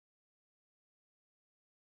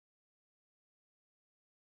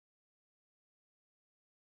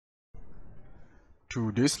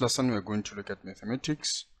Today's lesson we are going to look at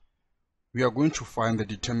mathematics. We are going to find the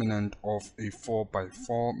determinant of a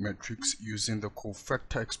 4x4 matrix using the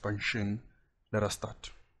cofactor expansion. Let us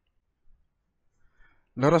start.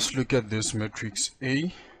 Let us look at this matrix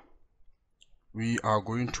A. We are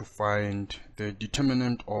going to find the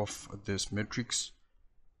determinant of this matrix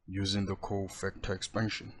using the cofactor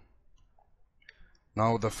expansion.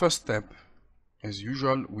 Now the first step, as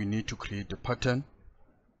usual, we need to create a pattern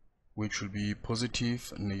which will be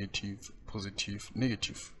positive, negative, positive,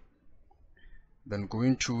 negative. Then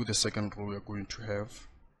going to the second row, we are going to have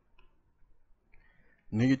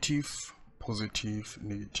negative, positive,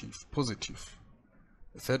 negative, positive.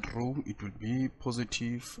 The third row, it will be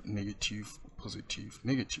positive, negative, positive,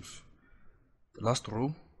 negative. The last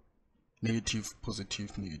row, negative,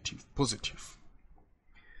 positive, negative, positive.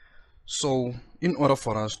 So in order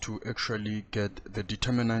for us to actually get the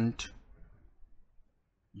determinant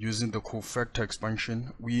using the cofactor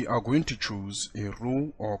expansion, we are going to choose a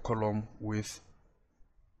row or column with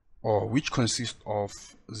which consists of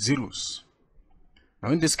zeros.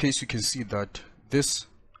 Now in this case, you can see that this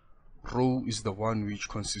row is the one which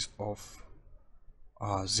consists of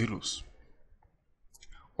zeros,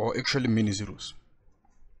 or actually many zeros.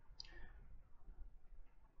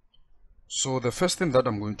 So the first thing that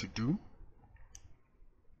I'm going to do,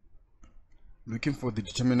 looking for the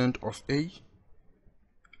determinant of A,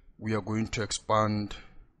 we are going to expand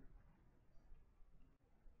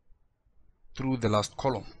through the last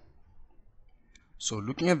column. So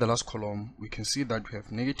looking at the last column, we can see that we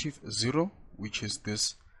have negative 0, which is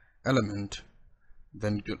this element.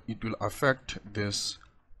 Then it will affect this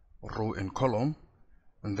row and column,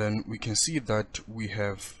 and then we can see that we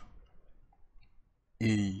have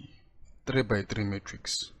a 3x3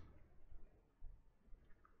 matrix.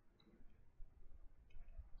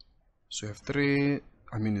 So we have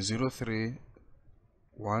 0, 3,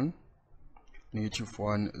 1, negative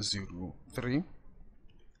 1, 0, 3,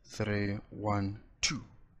 3, 1, 2.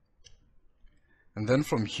 And then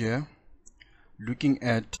from here, looking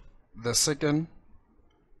at the second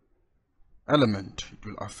element, it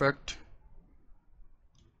will affect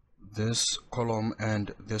this column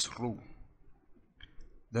and this row.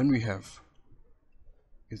 Then we have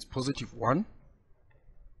it's positive 1.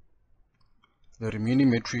 The remaining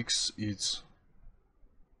matrix is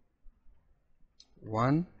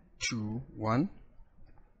 1, 2, 1,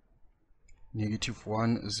 negative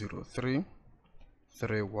 1, 0, 3,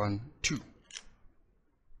 3, 1, 2.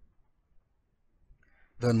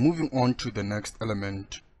 Then moving on to the next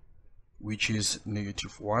element, which is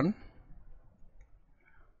negative 1.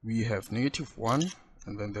 We have negative 1,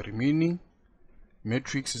 and then the remaining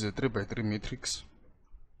matrix is a 3x3 matrix.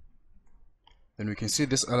 Then we can see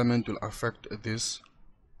this element will affect this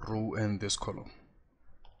row and this column.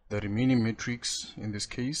 The remaining matrix in this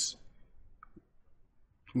case,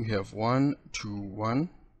 we have 1, 2, 1,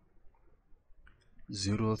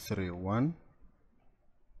 0, 3, 1,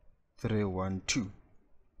 3, 1, 2.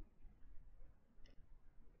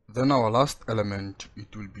 Then our last element,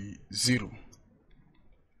 it will be 0,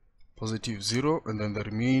 positive 0, and then the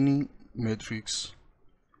remaining matrix,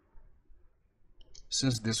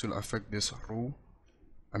 since this will affect this row,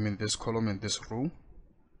 this column and this row,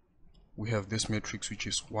 we have this matrix which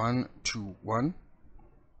is 1, 2, 1,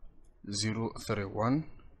 0, 3, 1,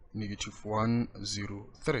 negative 1, 0,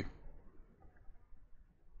 3.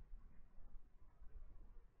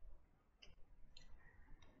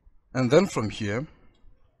 And then from here,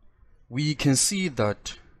 we can see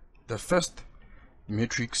that the first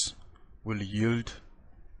matrix will yield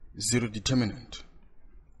 0 determinant.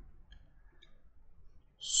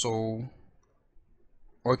 So,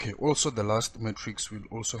 okay, also the last matrix will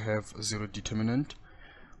also have 0 determinant.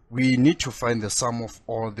 We need to find the sum of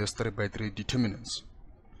all these 3x3 determinants.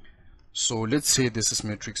 So let's say this is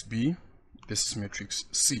matrix B, this is matrix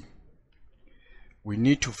C. We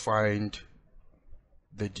need to find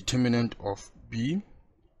the determinant of B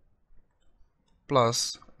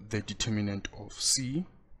plus the determinant of C.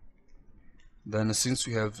 Then since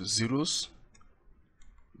we have zeros,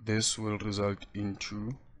 this will result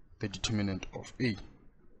into the determinant of A.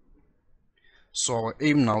 So our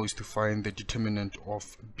aim now is to find the determinant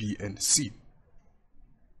of B and C.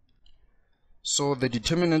 So the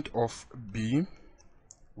determinant of B,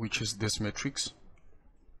 which is this matrix,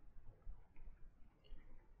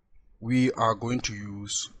 we are going to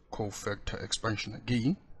use cofactor expansion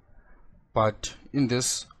again, but in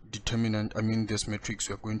this determinant, this matrix,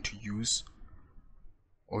 we are going to use,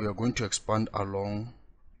 or we are going to expand along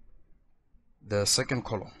the second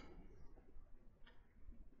column.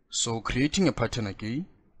 So creating a pattern again,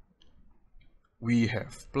 we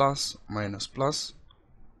have plus, minus, plus,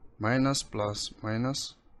 minus plus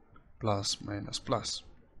minus plus minus plus.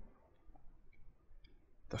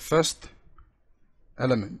 The first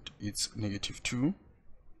element is -2.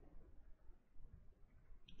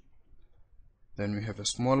 Then we have a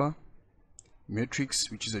smaller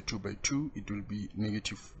matrix which is a 2 by 2. It will be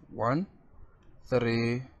 -1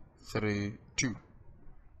 3 3 2.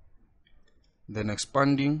 Then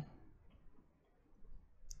expanding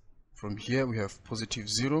from here, we have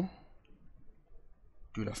 +0.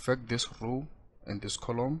 It will affect this row and this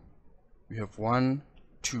column. We have 1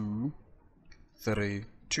 2 3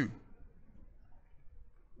 2.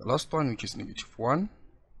 The last one, which is -1,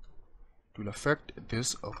 it will affect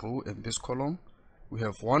this row and this column. We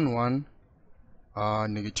have 1 1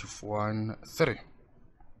 -1 3.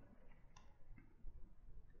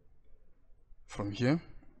 From here,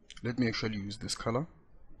 let me actually use this color.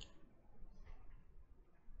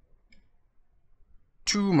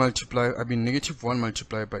 2 multiplied, -1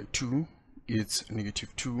 multiplied by 2 is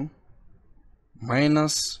 -2,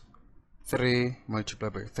 minus 3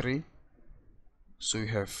 multiplied by 3, so you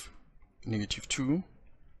have -2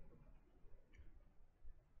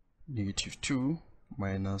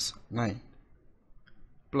 minus 9,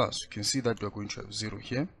 plus you can see that we are going to have 0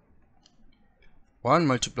 here. 1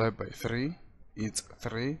 multiplied by 3 is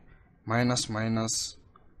 3, minus 1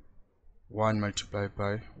 multiplied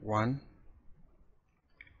by 1,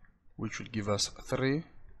 which will give us 3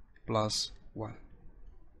 plus 1.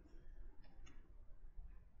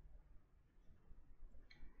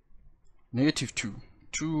 -2,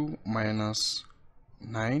 2 minus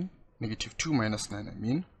 9, -2 minus 9, I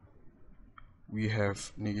mean, we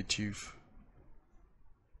have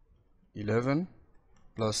 -11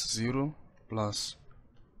 plus 0 plus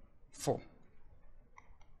 4.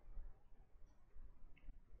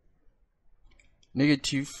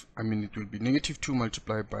 It will be -2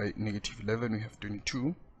 multiplied by -11, we have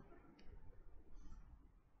 22,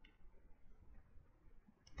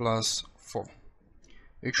 plus 4.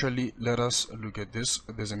 Actually, let us look at this.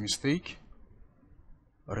 There's a mistake.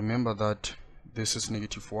 Remember that this is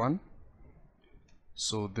 -1,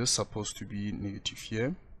 so this is supposed to be negative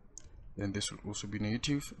here, then this will also be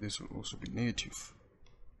negative, this will also be negative.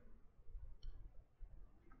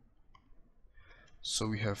 So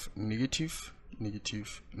we have negative,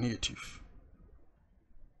 negative, negative.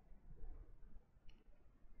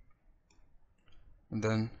 And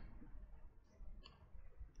then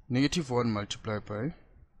 -1 multiplied by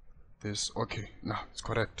this. Okay, now it's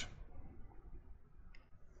correct.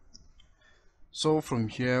 So from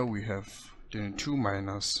here we have 22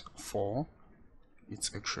 minus 4,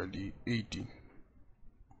 it's actually 18.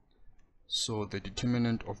 So the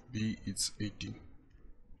determinant of B is 18.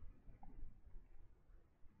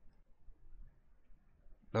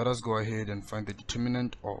 Let us go ahead and find the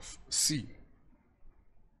determinant of C.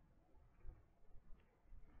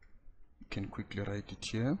 You can quickly write it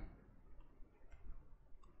here.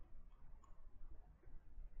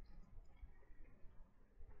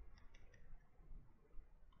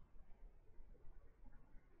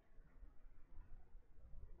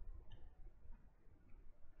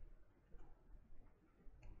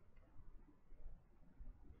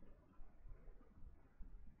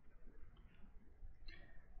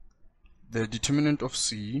 The determinant of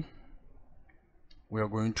C, we are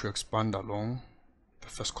going to expand along the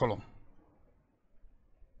first column.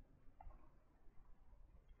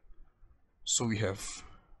 So we have,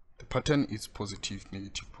 the pattern is positive,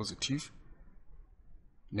 negative, positive,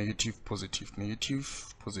 negative, positive,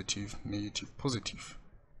 negative, positive, negative, positive,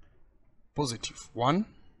 positive 1.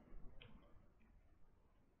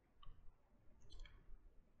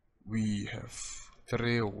 We have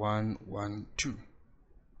 3, 1, 1, 2.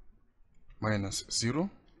 Minus 0,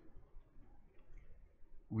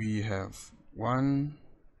 we have 1,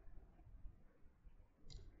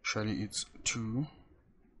 actually it's 2,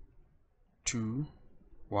 2,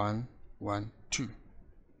 1, 1, 2.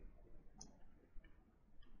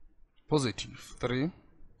 Positive 3,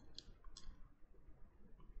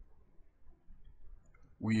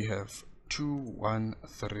 we have 2, 1,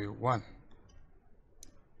 3, 1.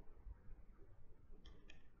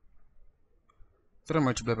 3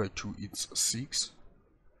 multiplied by 2 it's 6,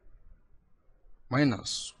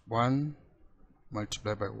 minus 1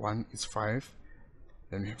 multiplied by 1 is 5,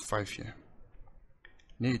 then we have 5 here.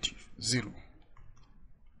 Negative 0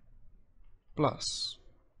 plus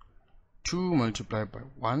 2 multiplied by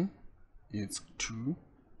 1 is 2,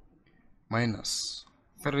 minus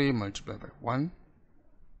 3 multiplied by 1,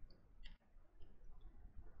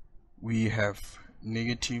 we have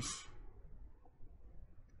negative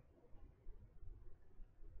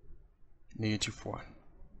 1.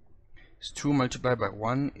 It's 2 multiplied by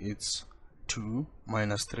 1, it's 2,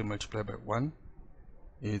 minus 3 multiplied by 1,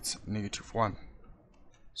 it's negative 1.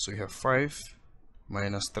 So you have 5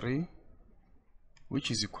 minus 3,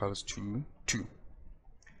 which is equals to 2.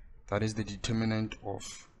 That is the determinant of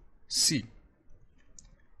C.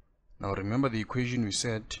 Now remember the equation we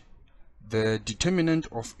said, the determinant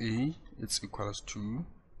of A is equals to,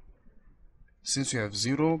 since we have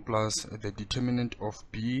 0 plus the determinant of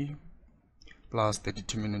B plus the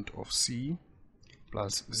determinant of C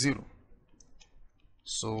plus 0.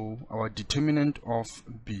 So our determinant of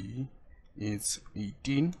B is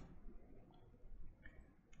 18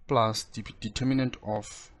 plus the determinant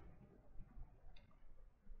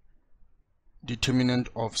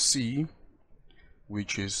of C,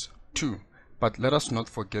 which is 2. But let us not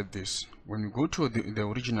forget this. When we go to the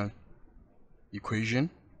original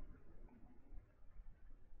equation,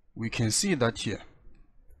 we can see that here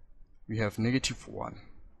we have negative 1.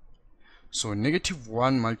 So negative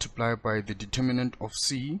 1 multiplied by the determinant of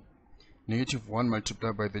C, negative 1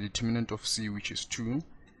 multiplied by the determinant of C, which is 2,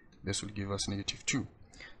 this will give us negative 2.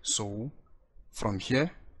 So from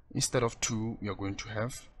here, instead of 2, we are going to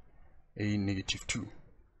have a negative 2.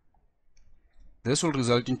 This will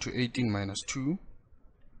result into 18 minus 2.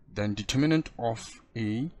 Then determinant of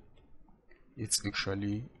A, it's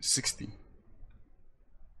actually 16.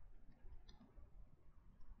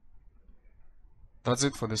 That's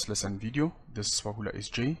it for this lesson video. This is Fahula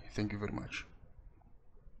SJ. Thank you very much.